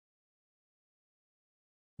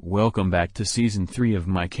Welcome back to Season 3 of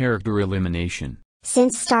my character Elimination.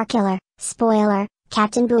 Since Starkiller, spoiler,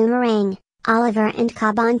 Captain Boomerang, Oliver and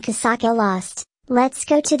Kaban Kasaka lost, let's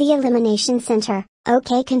go to the Elimination Center.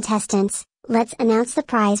 Okay contestants, let's announce the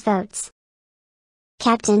prize votes.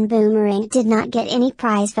 Captain Boomerang did not get any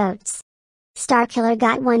prize votes. Starkiller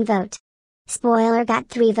got 1 vote. Spoiler got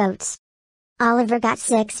 3 votes. Oliver got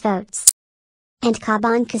 6 votes. And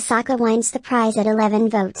Kaban Kasaka wins the prize at 11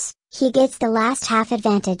 votes. He gets the last half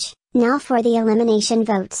advantage. Now for the elimination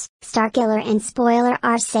votes. Starkiller and Spoiler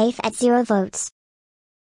are safe at 0 votes.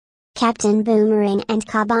 Captain Boomerang and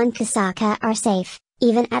Kaban Kasaka are safe,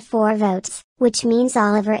 even at 4 votes, which means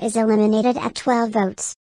Oliver is eliminated at 12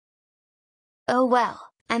 votes. Oh well,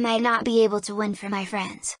 I might not be able to win for my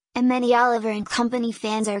friends, and many Oliver and company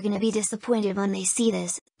fans are gonna be disappointed when they see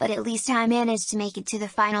this, but at least I managed to make it to the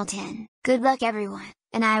final 10. Good luck everyone,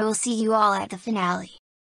 and I will see you all at the finale.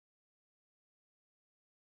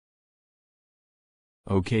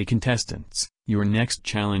 Okay contestants, your next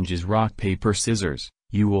challenge is rock paper scissors.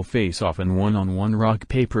 You will face off in one-on-one rock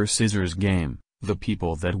paper scissors game. The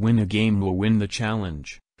people that win a game will win the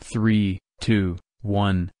challenge. 3, 2,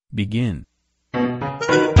 1, begin.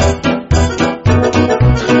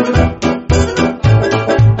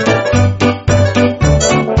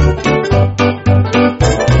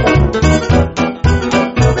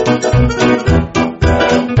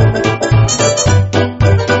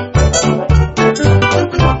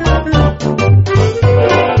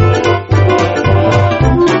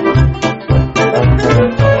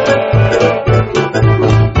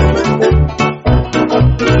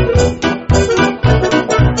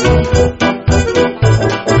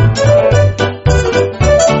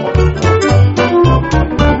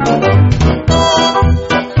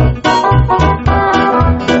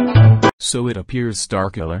 So it appears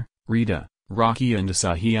Starkiller, Rita, Rocky and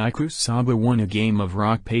Asahi Kusaba won a game of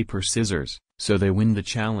rock paper scissors, so they win the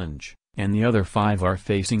challenge, and the other 5 are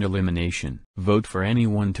facing elimination. Vote for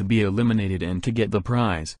anyone to be eliminated and to get the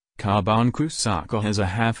prize. Kaban Kusaka has a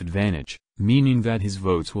half advantage, meaning that his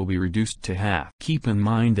votes will be reduced to half. Keep in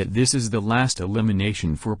mind that this is the last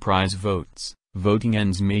elimination for prize votes. Voting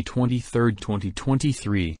ends May 23,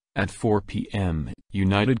 2023, at 4 p.m.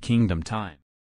 United Kingdom time.